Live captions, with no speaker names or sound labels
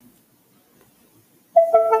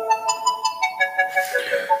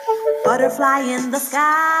butterfly in the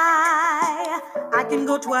sky. I can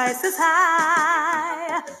go twice as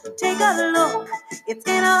high. Take a look, it's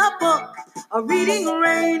in a book, a reading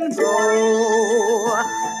rainbow.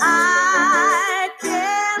 I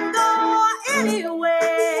can go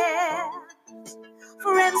anywhere.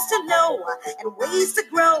 Friends to know and ways to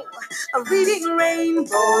grow, a reading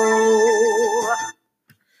rainbow.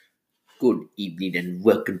 Good evening and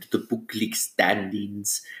welcome to the Book League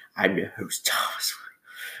Standings. I'm your host, Thomas.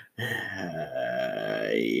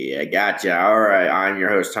 I gotcha. All right, I'm your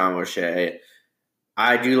host, Tom O'Shea.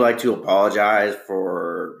 I do like to apologize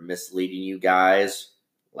for misleading you guys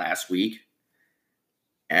last week.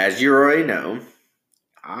 As you already know,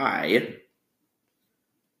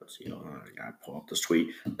 let's see, hold on, I gotta pull up this tweet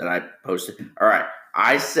that I posted. All right,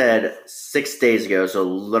 I said 6 days ago, so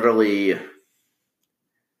literally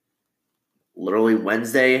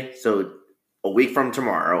Wednesday, so a week from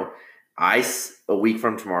tomorrow,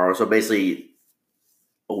 so basically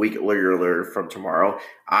a week earlier from tomorrow,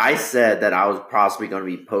 I said that I was possibly going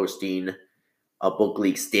to be posting a Book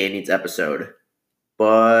League Standings episode,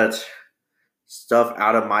 but stuff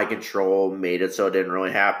out of my control made it so it didn't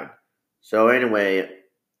really happen. So anyway,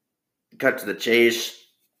 cut to the chase,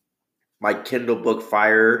 my Kindle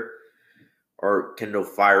Fire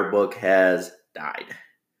book has died.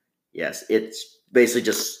 Yes, it's basically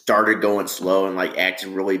just started going slow and like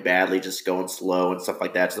acting really badly, just going slow and stuff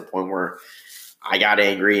like that, to the point where I got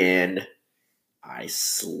angry and I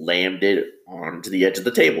slammed it onto the edge of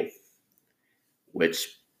the table, which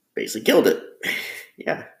basically killed it.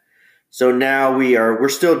 Yeah. So now we're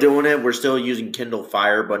still doing it. We're still using Kindle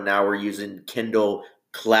Fire, but now we're using Kindle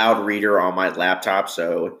Cloud Reader on my laptop.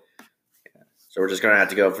 So we're just going to have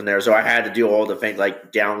to go from there. So I had to do all the things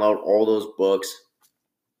like download all those books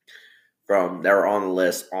from that are on the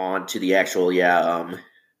list onto the actual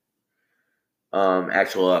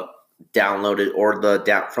downloaded, or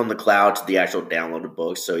from the cloud to the actual downloaded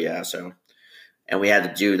books. And we had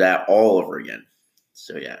to do that all over again.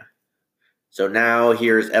 So now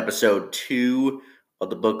here's episode 2 of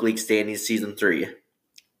the Book League Standings season 3.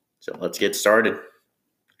 So let's get started.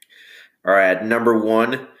 All right, at number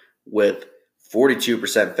 1 with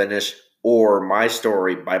 42% finish, or My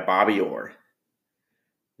Story by Bobby Orr.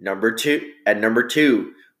 At number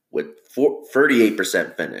 2 with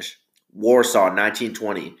 38% finish, Warsaw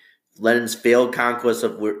 1920, Lenin's Failed Conquest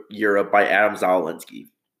of Europe by Adam Zwolinski.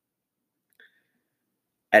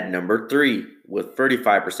 At number 3 with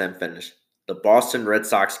 35% finish, The Boston Red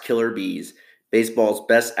Sox Killer Bees, Baseball's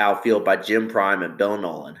Best Outfield by Jim Prime and Bill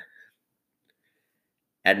Nolan.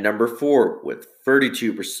 At number 4 with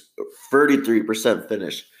 33%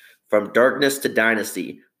 finish, From Darkness to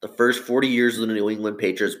Dynasty, The First 40 Years of the New England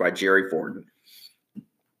Patriots by Jerry Forden.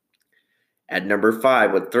 At number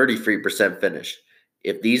 5 with 33% finish,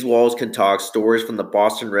 If These Walls Can Talk, Stories from the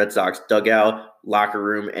Boston Red Sox Dugout, Locker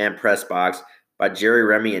Room, and Press Box by Jerry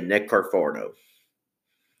Remy and Nick Carfordo.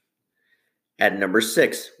 At number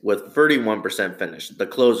 6 with 31% finish, The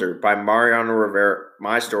Closer by Mariano Rivera,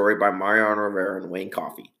 My Story by Mariano Rivera and Wayne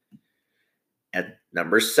Coffey. At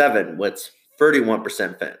number 7 with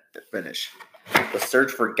 31% finish, The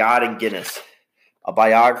Search for God in Guinness, a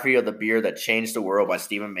biography of the beer that changed the world by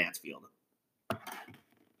Stephen Mansfield.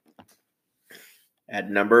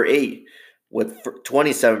 At number 8 with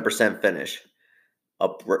 27% finish, A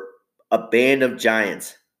Band of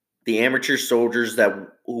Giants, The Amateur Soldiers Who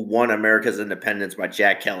Won America's Independence by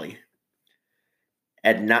Jack Kelly.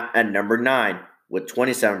 At number 9 with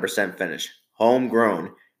 27% finish,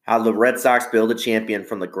 Homegrown, How the Red Sox Build a Champion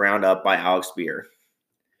from the Ground Up by Alex Spear.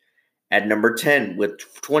 At number 10 with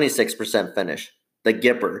 26% finish, The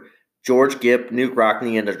Gipper, George Gipp, Newt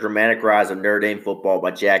Rockne, and the Dramatic Rise of Notre Dame Football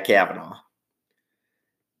by Jack Kavanaugh.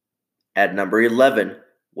 At number 11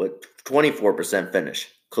 with 24% finish,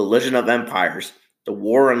 Collision of Empires, The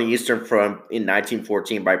War on the Eastern Front in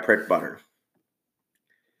 1914 by Prick Butter.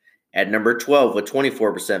 At number 12 with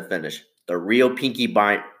 24% finish, The Real Pinky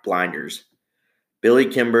Blinders, Billy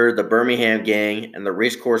Kimber, The Birmingham Gang, and the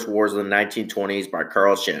Racecourse Wars of the 1920s by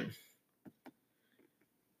Carl Shin.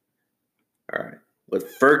 All right,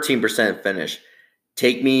 with 13% finish,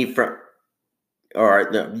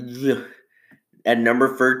 At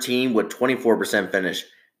number 13 with 24% finish,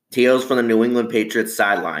 Tales from the New England Patriots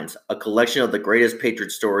Sidelines, a collection of the greatest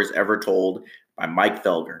Patriot stories ever told by Mike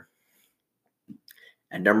Felger.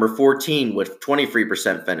 At number 14 with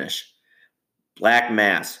 23% finish, Black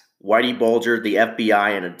Mass, Whitey Bulger, the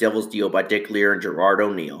FBI, and a Devil's Deal by Dick Lear and Gerard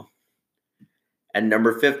O'Neill. At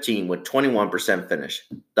number 15 with 21% finish,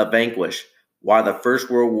 The Vanquish, Why the First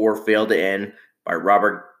World War Failed to End by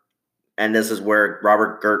Robert, and this is where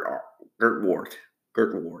Robert Gertworth.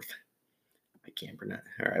 I can't pronounce.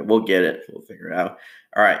 All right, we'll get it. We'll figure it out.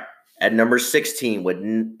 All right. At number 16 with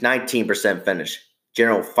 19% finish,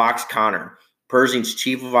 General Fox Connor, Pershing's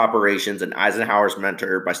chief of operations and Eisenhower's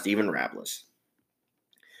mentor by Stephen Rablis.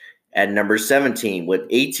 At number 17 with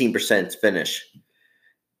 18% finish,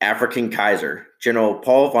 African Kaiser, General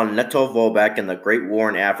Paul von Lettow-Vorbeck in the Great War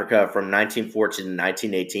in Africa from 1914 to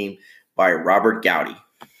 1918 by Robert Gowdy.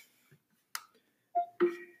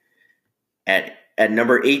 At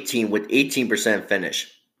number 18 with 18%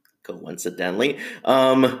 finish, coincidentally,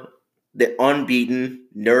 the unbeaten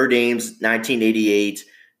Notre Dame's 1988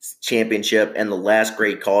 championship and the last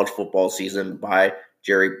great college football season by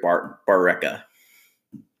Jerry Barreca.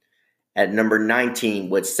 At number 19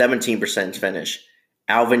 with 17% finish,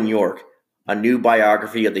 Alvin York, a new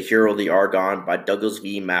biography of the hero of the Argonne by Douglas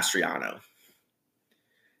V. Mastriano.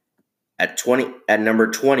 At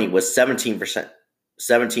number 20 with 17%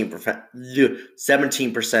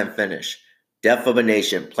 finish, Death of a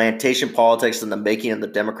Nation, Plantation Politics and the Making of the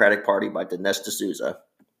Democratic Party by Dinesh D'Souza.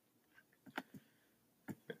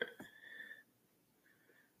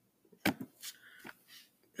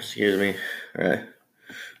 Excuse me. All right.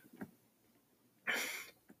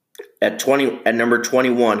 At number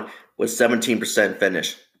 21 with 17%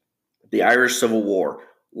 finish, The Irish Civil War,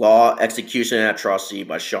 Law, Execution, and Atrocity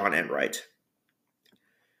by Sean Enright.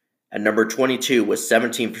 At number 22 with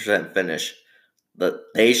 17% finish,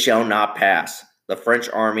 They Shall Not Pass, The French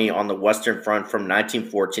Army on the Western Front from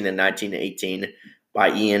 1914 to 1918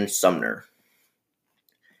 by Ian Sumner.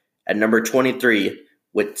 At number 23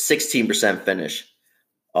 with 16% finish,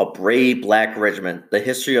 A Brave Black Regiment, The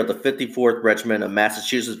History of the 54th Regiment of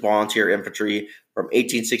Massachusetts Volunteer Infantry from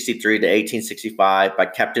 1863 to 1865 by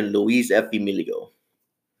Captain Luis F. Emilio.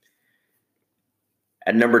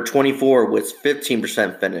 At number 24 with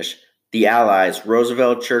 15% finish, The Allies,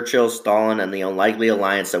 Roosevelt, Churchill, Stalin, and the Unlikely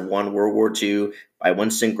Alliance that won World War II by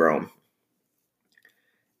Winston Groom.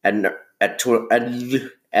 At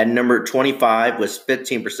number 25 with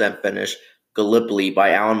 15% finish, Gallipoli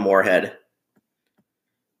by Alan Moorhead.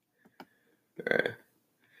 Right.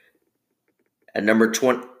 At number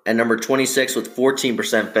 26 with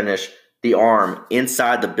 14% finish, The Arm,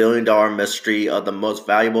 Inside the Billion-Dollar Mystery of the Most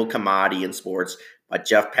Valuable Commodity in Sports by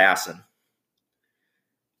Jeff Passan.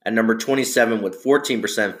 At number 27 with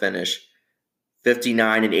 14% finish,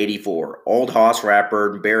 59 and 84, Old Hoss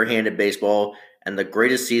Rapper, Barehanded Baseball, and the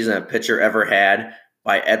Greatest Season a Pitcher Ever Had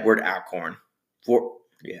by Edward Alcorn.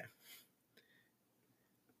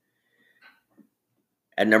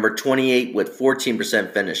 At number 28 with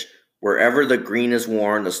 14% finish, Wherever the Green is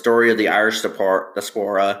Worn, The Story of the Irish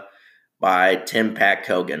Diaspora by Tim Pat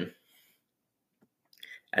Cogan.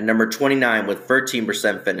 At number 29 with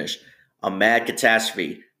 13% finish, A Mad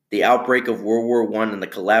Catastrophe, The Outbreak of World War I and the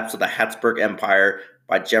Collapse of the Habsburg Empire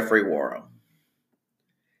by Jeffrey Warrow.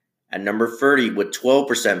 At number 30 with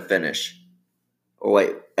 12% finish,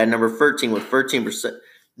 at number 13 with 13%,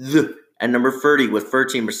 at number 30 with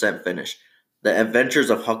 13% finish, The Adventures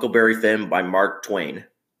of Huckleberry Finn by Mark Twain.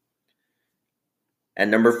 At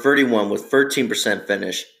number 31 with 13%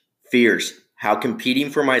 finish, Fierce, How Competing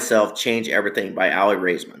for Myself Changed Everything by Ali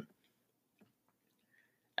Raisman.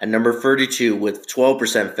 At number 32 with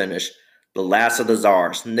 12% finish, The Last of the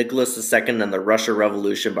Tsars, Nicholas II and the Russian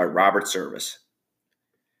Revolution by Robert Service.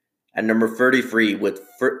 At number 33 with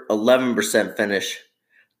 11% finish,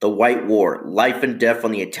 The White War, Life and Death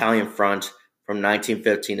on the Italian Front from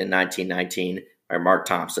 1915 to 1919 by Mark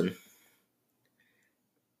Thompson.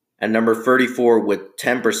 At number 34 with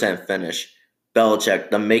 10% finish,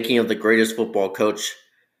 Belichick, The Making of the Greatest Football Coach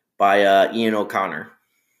by Ian O'Connor.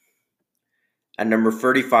 At number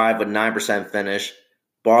 35 with 9% finish,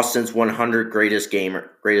 Boston's 100 Greatest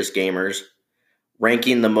Gamers,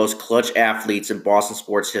 Ranking the Most Clutch Athletes in Boston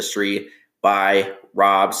Sports History by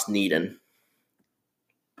Rob Sneeden.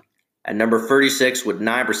 At number 36 with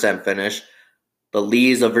 9% finish, The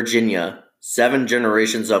Lees of Virginia, 7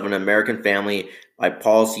 Generations of an American Family by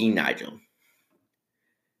Paul C. Nigel.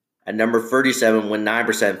 At number 37 with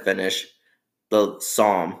 9% finish, The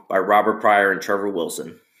Psalm by Robert Pryor and Trevor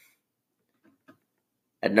Wilson.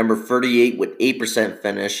 At number 38 with 8%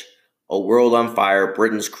 finish, A World on Fire,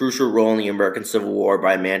 Britain's Crucial Role in the American Civil War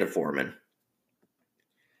by Amanda Foreman.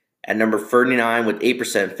 At number 39 with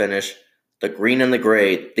 8% finish, The Green and the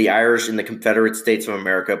Gray, The Irish in the Confederate States of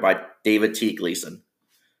America by David T. Gleason.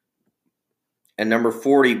 At number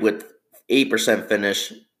 40 with 8%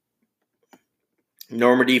 finish,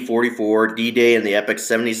 Normandy 44, D-Day and the Epic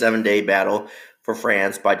 77-Day Battle for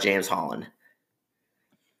France by James Holland.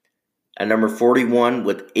 At number 41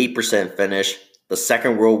 with 8% finish, The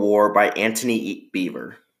Second World War by Anthony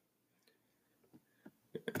Beaver.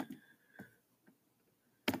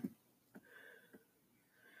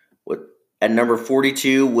 At number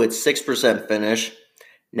 42 with 6% finish,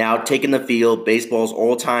 now taking the field, baseball's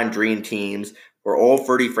all-time dream teams were all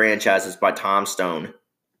 30 franchises by Tom Stone.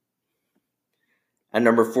 At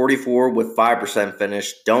number 44 with 5%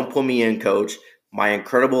 finish, Don't Put Me In, Coach, my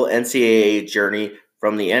incredible NCAA journey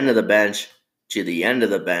from the end of the bench to the end of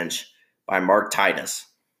the bench by Mark Titus.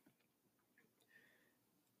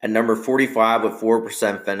 At number 45 with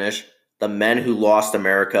 4% finish, The Men Who Lost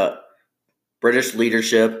America, British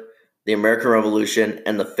Leadership, The American Revolution,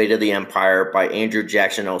 and the Fate of the Empire by Andrew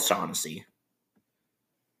Jackson O'Shaughnessy.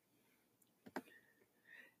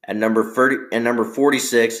 At number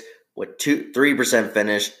 46 with 3%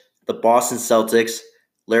 finish, the Boston Celtics,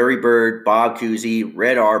 Larry Bird, Bob Cousy,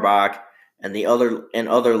 Red Auerbach, and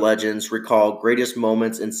other legends recall greatest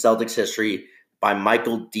moments in Celtics history by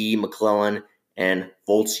Michael D. McClellan and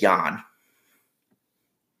Volts Jan.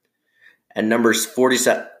 At number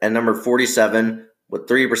 47 with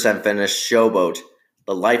 3% finish, Showboat,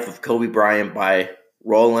 The Life of Kobe Bryant by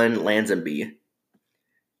Roland Lazenby.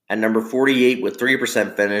 At number 48 with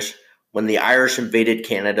 3% finish, When the Irish Invaded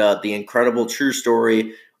Canada, the incredible true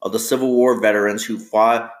story of the Civil War veterans who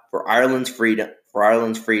fought for Ireland's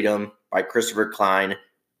freedom by Christopher Klein.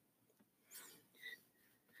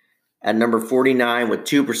 At number 49 with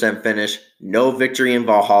 2% finish, No Victory in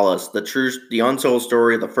Valhalla, the untold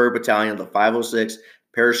story of the 3rd Battalion of the 506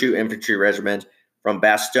 Parachute Infantry Regiment from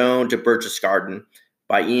Bastogne to Berchtesgaden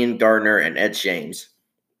by Ian Gardner and Ed Shames.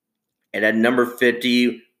 And at number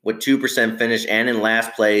 50 with 2% finish and in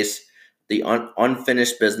last place, The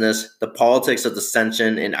Unfinished Business, The Politics of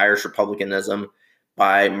Dissension in Irish Republicanism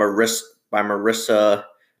by Marissa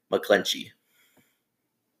McClenchey.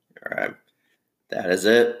 All right, that is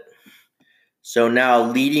it. So now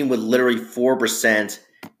leading with literally 4%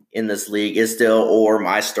 in this league is still Or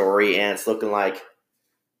My Story, and it's looking like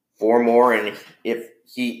 4 more. And if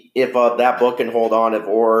that book can hold on, if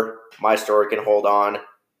Or My Story can hold on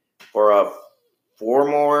for 4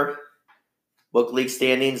 more book league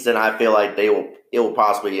standings, then I feel like it will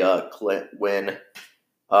possibly win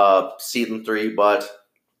season 3. But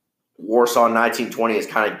Warsaw 1920 is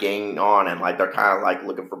kind of gaining on, and like they're kind of like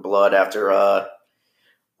looking for blood after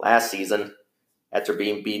last season, after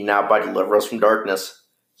being beaten out by Deliver Us from Darkness.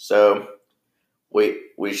 So we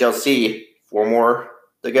shall see. 4 more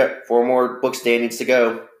to go. 4 more book standings to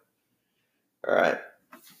go. All right.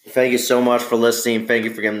 Thank you so much for listening. Thank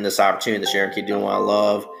you for giving me this opportunity to share and keep doing what I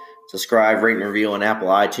love. Subscribe, rate, and review on Apple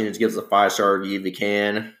iTunes. Give us a 5-star review if you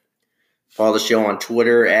can. Follow the show on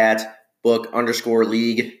Twitter at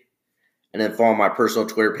book_league. And then follow my personal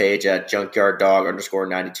Twitter page at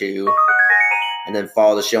junkyarddog_92. And then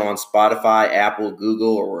follow the show on Spotify, Apple,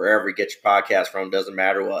 Google, or wherever you get your podcast from. Doesn't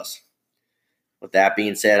matter to us. With that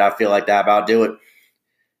being said, I feel like that about do it.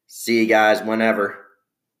 See you guys whenever.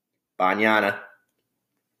 Banyana.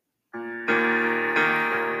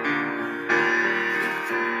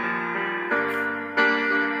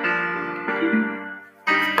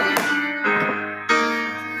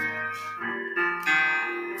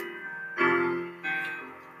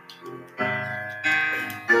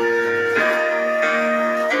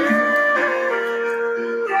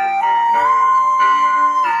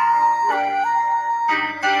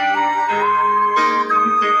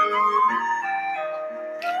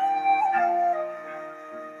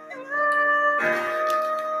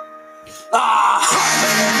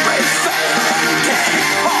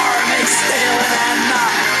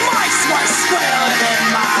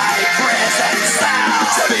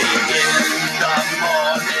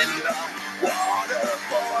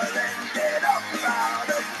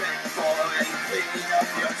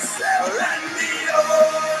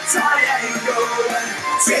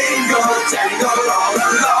 Tangle all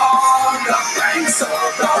along the banks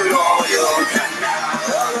of the Royal Canal.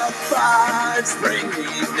 The fine spring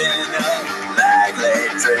evening, a lag lay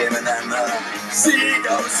dreaming, and the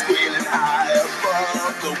seagulls squealing high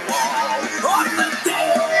above the wall. On the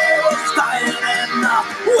day was dying, and the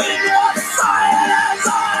wind was sighing as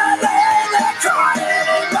I lay there crying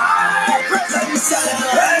in my prison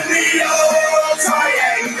cell. And the old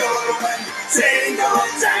triangle went tingle,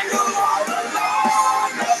 tangle all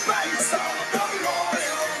along the banks of the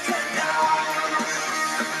Royal Canal.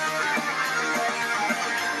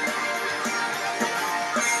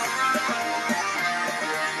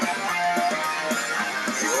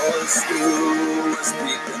 The school was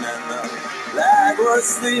peeping and the lad was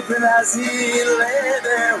sleeping as he lay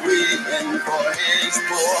there weeping for his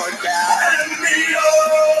poor gal. And the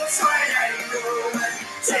old triangle went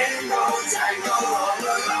tingle, tangle all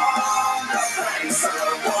along the banks of the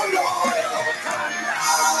Royal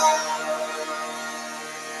Canal.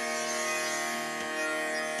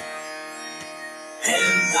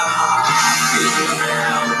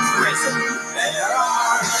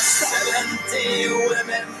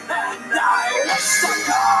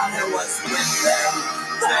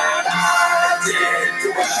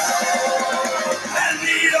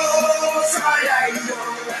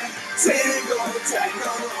 Tangled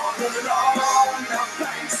on the line.